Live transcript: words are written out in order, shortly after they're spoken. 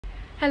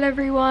Hello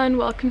everyone,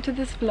 welcome to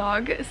this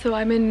vlog. So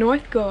I'm in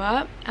North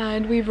Goa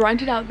and we've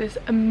rented out this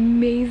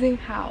amazing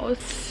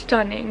house,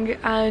 stunning,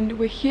 and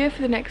we're here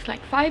for the next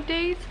like 5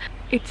 days.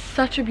 It's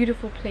such a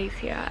beautiful place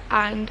here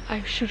and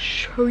I should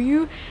show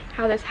you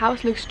how this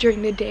house looks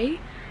during the day,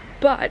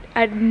 but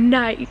at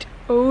night,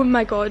 oh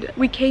my god,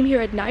 we came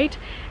here at night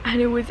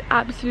and it was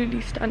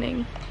absolutely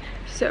stunning.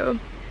 So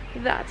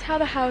that's how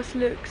the house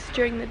looks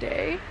during the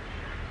day.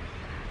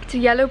 It's a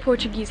yellow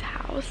Portuguese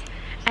house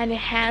and it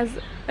has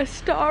a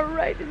star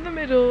right in the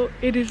middle.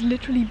 It is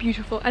literally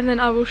beautiful, and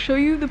then I will show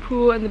you the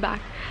pool in the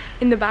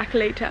back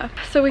later.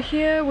 So we're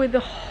here with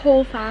the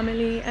whole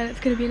family and it's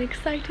gonna be an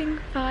exciting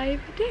 5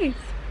 days.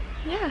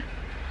 Yeah,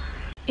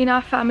 in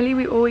our family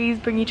we always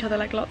bring each other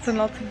like lots and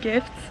lots of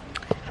gifts.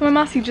 So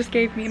my cousin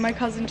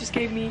just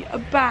gave me a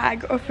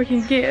bag of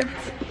freaking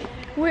gifts,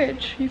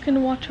 which you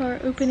can watch our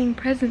opening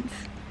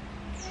presents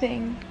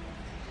thing.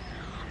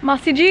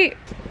 Masi ji, you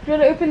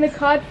want to open the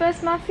card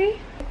first, Masi?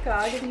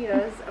 Card in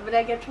yours, but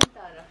I get from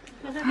Tara.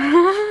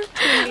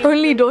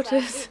 Only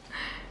daughters.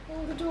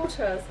 Oh, the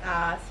daughters.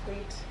 Ah,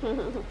 sweet.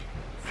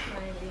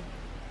 Smiley.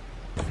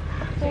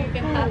 So you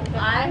can have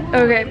that.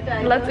 Okay,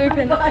 let's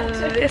open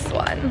this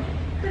one.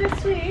 Very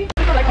sweet.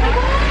 Oh,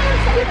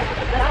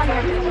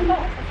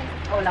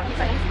 lovely.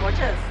 Thanks.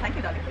 Gorgeous. Thank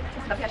you, darling.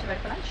 Lovely. I should wait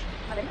for lunch.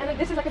 And then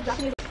this is like a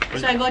Japanese.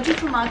 So I got you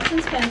two Marks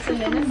and Spencer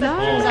linen, but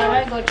from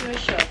Zara I got you a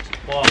shirt.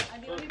 Wow. The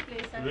only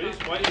place I Really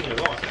found. smiling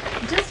a lot.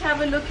 Just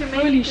have a look. You may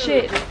Holy need to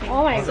shit.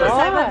 Oh my So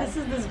Sahiba, god. this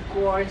is this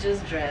gorgeous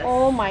dress.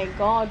 Oh my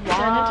god. Turn it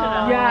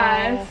Wow. around.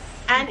 Yes.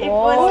 And it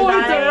Oh, was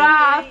it's a nice.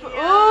 wrap.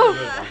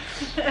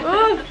 Yeah.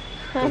 Oh.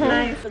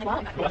 Nice.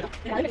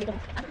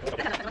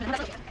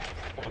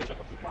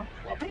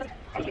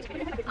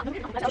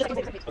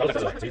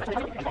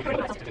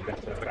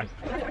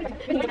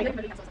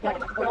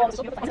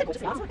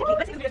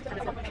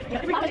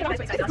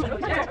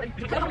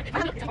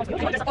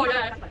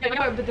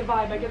 But the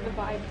vibe, I get the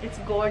vibe. It's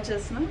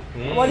gorgeous, no?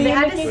 What do They you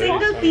had a think?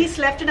 single piece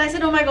left and I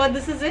said, oh my god,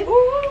 this is it.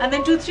 And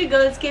then 2-3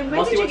 girls came,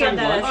 when did you get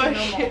that? I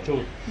said, no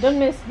more. Don't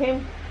miss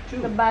him.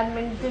 The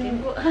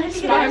badminton.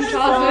 Spam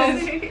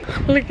trousers.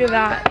 Look at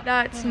that.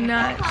 That's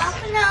nuts.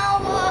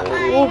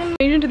 Oh,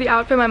 changed into the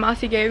outfit my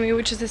Masi gave me,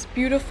 which is this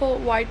beautiful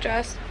white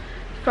dress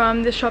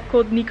from this shop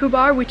called Niku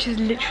Bar, which is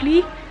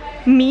literally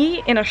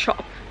me in a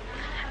shop.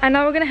 And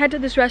now we're gonna head to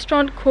this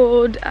restaurant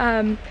called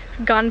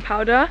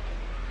Gunpowder.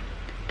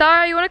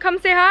 Tara, you wanna come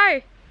say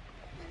hi?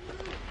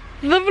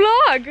 The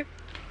vlog.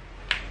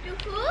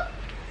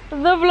 The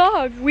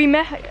vlog. We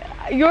met.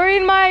 You're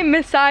in my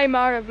Masai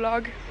Mara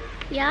vlog.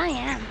 Yeah, I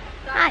am.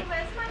 Hi.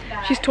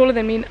 She's taller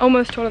than me,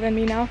 almost taller than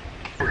me now.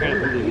 The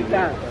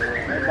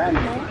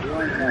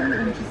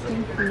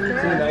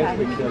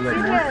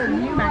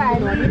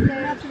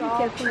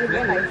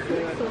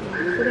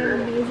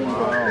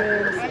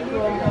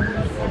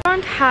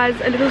restaurant has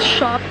a little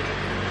shop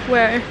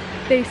where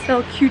they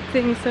sell cute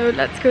things, so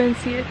let's go and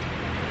see it.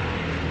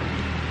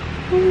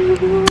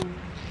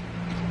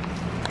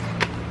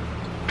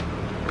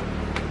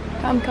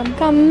 Come, come,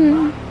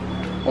 come.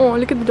 Oh,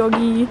 look at the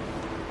doggy.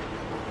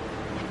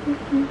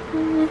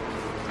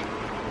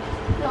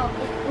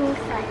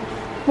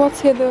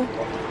 What's here though?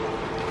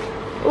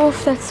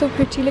 Oof, that's so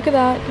pretty. Look at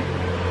that.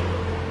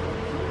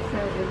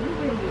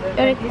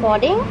 You're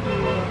recording?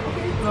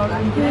 Oh,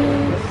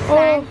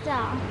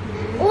 Santa.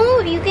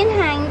 Oh, you can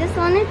hang this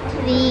on a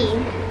tree.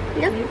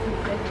 Look.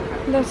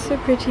 that's so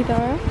pretty,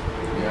 Tara.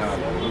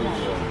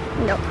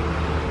 No.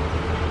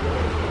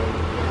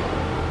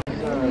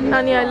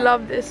 Annie, I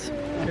love this.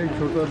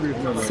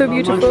 So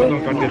beautiful.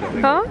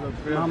 Huh?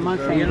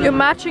 You're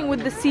matching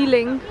with the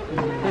ceiling.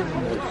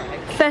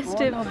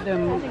 Festive.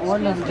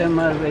 All of them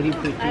are very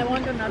pretty.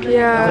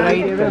 Yeah.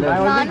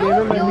 Manu,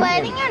 you're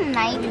wearing a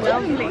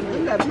nightgown.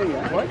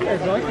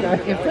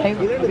 If I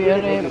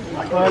wear a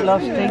pearl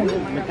of string,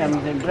 it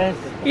becomes a dress.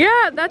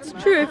 Yeah, that's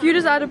true. If you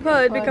just add a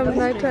pearl, it becomes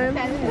nighttime.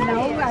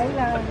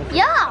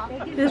 Yeah.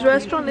 This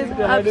restaurant is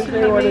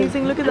absolutely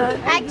amazing. Look at that.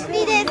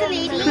 Actually, there's a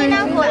lady in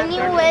our colony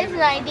who wears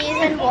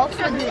nighties and walks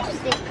with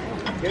lipstick.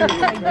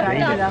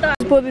 I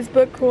bought this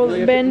book called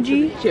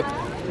Benji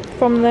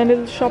from the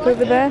little shop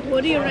over there.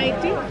 What are you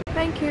writing?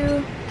 Thank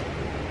you.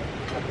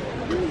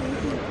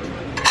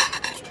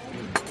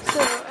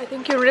 So I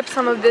think you rip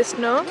some of this,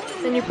 no?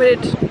 Then you put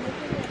it.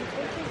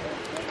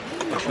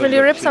 Will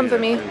you rip some for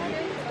me?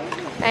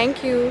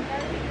 Thank you.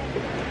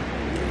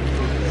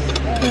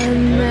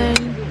 And then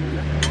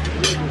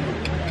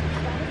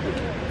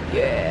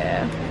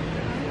yeah.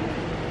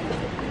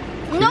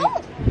 No,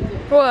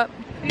 What?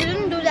 you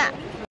didn't do that.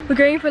 We're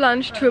going for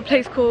lunch to a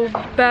place called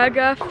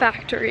Burger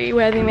Factory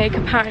where they make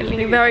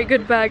apparently very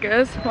good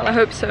burgers. Well, I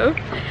hope so.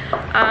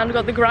 And we've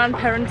got the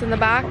grandparents in the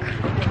back.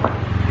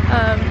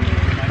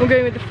 We're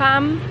going with the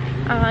fam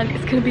and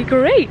it's gonna be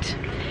great.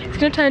 It's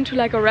gonna turn into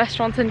like a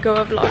restaurants and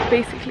Goa vlog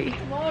basically.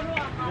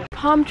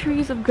 Palm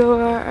trees of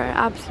Goa are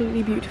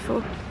absolutely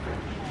beautiful.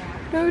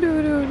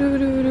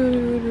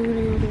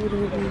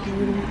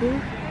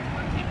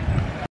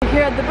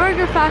 Here at the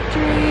Burger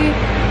Factory.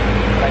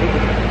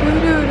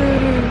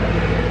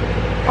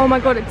 Oh my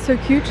god, it's so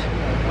cute.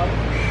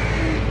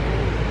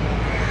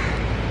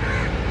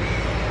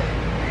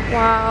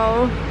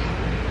 Wow.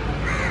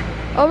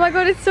 Oh my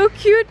god, it's so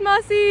cute,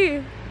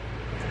 Masi.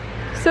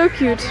 So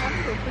cute.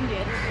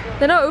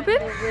 They're not open?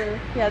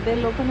 Yeah,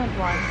 they'll open at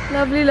 1.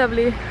 Lovely,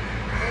 lovely.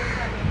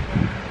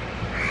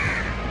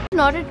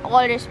 Not at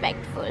all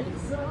respectful.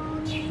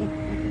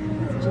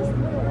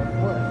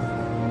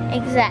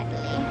 Exactly.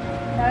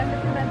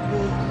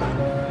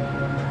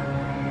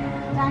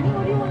 Danny,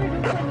 what do you want to do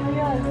for New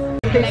Year's?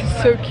 It's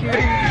so cute.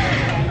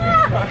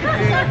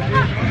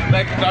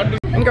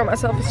 I got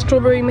myself a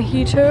strawberry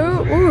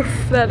mojito.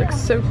 Oof, that looks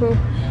so cool.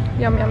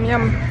 Yum, yum,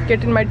 yum.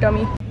 Get in my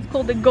tummy. It's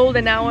called the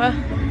golden hour.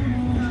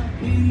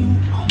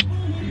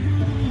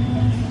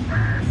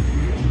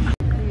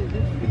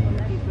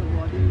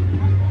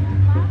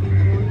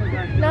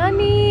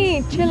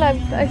 Nani, chill,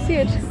 I see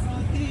it.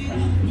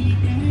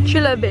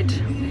 Chill a bit.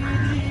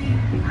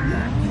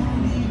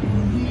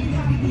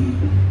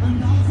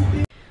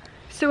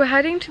 So we're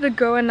heading to the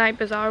Goa Night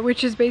Bazaar,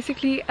 which is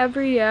basically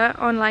every year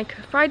on like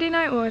Friday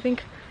night, or I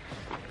think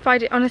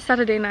Friday on a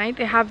Saturday night,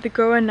 they have the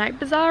Goa Night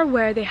Bazaar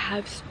where they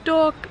have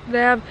stock, they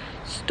have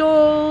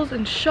stalls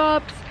and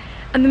shops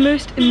and the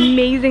most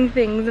amazing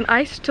things. And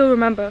I still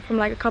remember from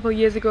like a couple of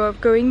years ago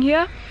of going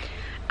here,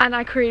 and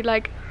I create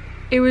like,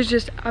 it was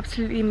just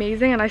absolutely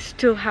amazing, and I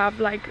still have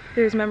like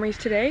those memories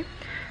today.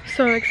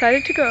 So I'm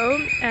excited to go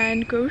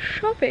and go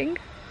shopping.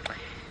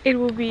 It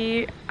will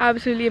be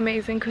absolutely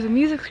amazing because the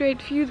music's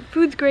great,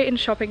 food's great, and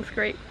shopping's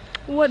great.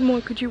 What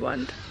more could you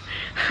want?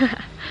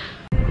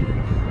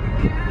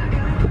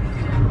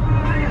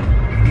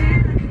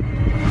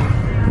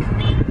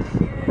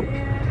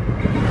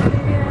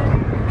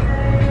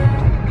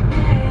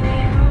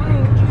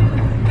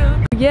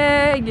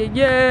 Yeah, yeah,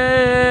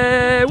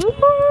 yeah! Woo!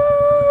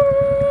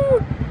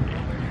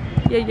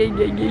 Yeah, yeah,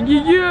 yeah, yeah,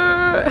 yeah,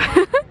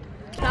 yeah!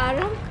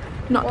 Tara?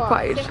 Not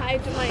quite. Say hi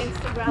to my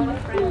Instagram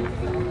friend.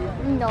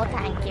 No,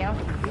 thank you.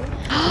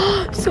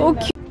 So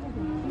cute.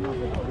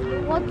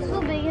 What's so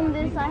big in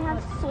this? I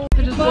have so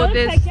I just bought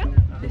this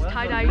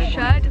tie-dye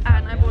shirt,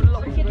 and I bought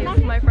lots of gifts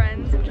for my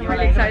friends, which I'm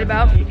really excited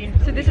about.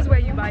 So this is where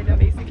you buy them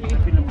basically.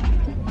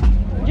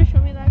 Just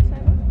show me that,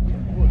 Sahiba.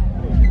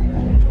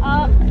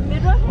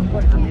 Mirror?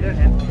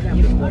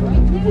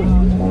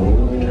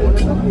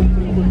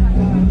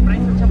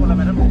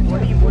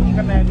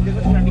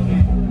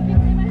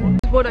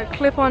 Bought a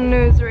clip-on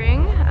nose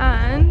ring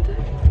and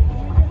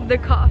the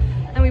cuff,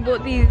 and we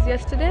bought these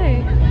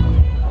yesterday.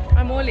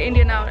 I'm all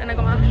Indian now, and I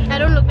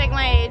don't look like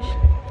my age.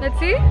 let's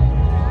see.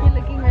 You're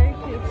looking very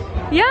cute.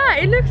 Yeah,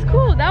 it looks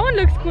cool. That one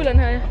looks cool on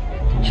her.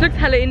 She looks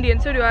hella Indian,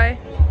 so do I.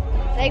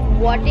 Like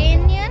what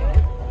Indian?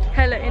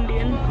 Hella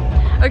Indian.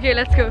 Okay,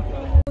 let's go.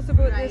 Also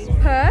bought this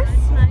purse.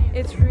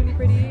 It's really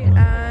pretty,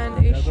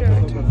 and a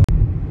shirt.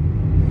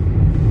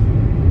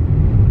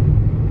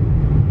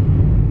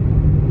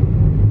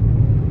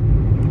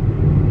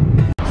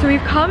 So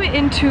we've come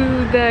into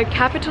the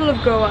capital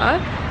of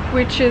Goa,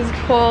 which is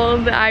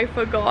called, I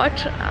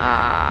forgot.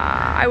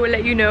 I will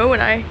let you know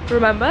when I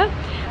remember.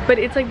 But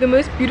it's like the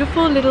most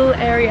beautiful little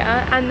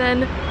area, and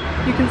then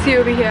you can see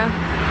over here.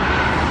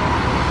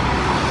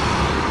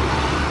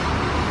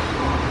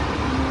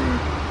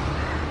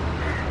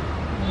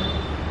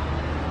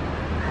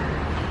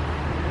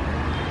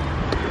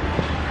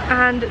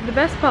 And the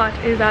best part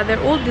is that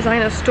they're all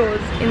designer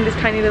stores in this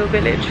tiny little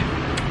village.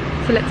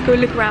 So let's go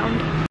look around.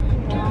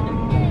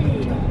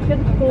 Look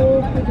at the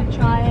Coke with the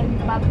chai and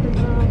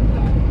baptism.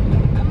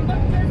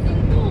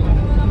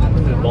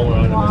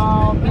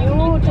 Wow,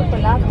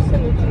 beautiful,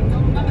 absolutely.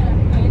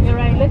 You're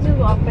right, let's just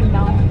go up and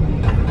down.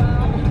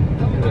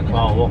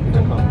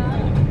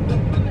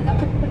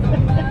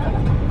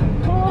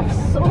 Oh,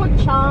 so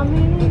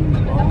charming.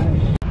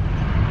 Gosh.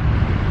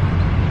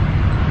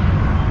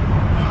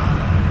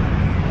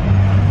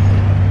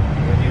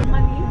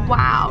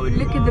 Wow,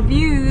 look at the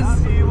views.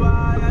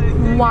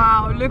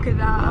 Wow, look at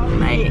that,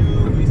 mate.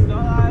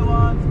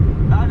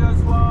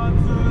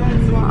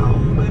 Wow,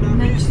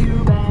 not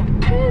too bad.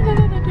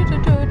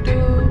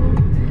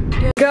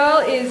 Girl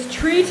is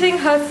treating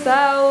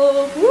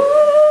herself. Woo!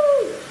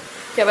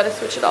 Okay, I better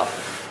switch it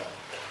off.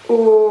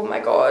 Oh my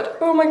god,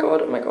 oh my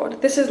god, oh my god.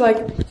 This is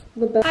like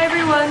the best. Hi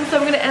everyone, so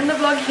I'm gonna end the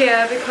vlog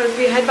here because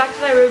we head back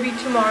to Nairobi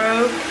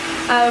tomorrow.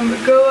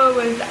 Goa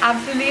was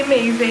absolutely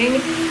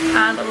amazing,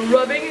 and I'm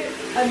rubbing it,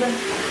 and I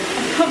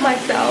put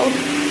myself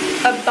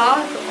a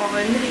bath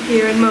on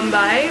here in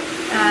Mumbai,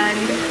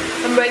 and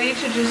I'm ready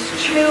to just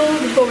chill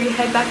before we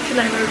head back to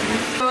Nairobi.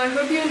 So I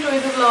hope you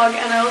enjoyed the vlog,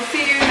 and I'll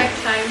see you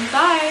next time.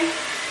 Bye!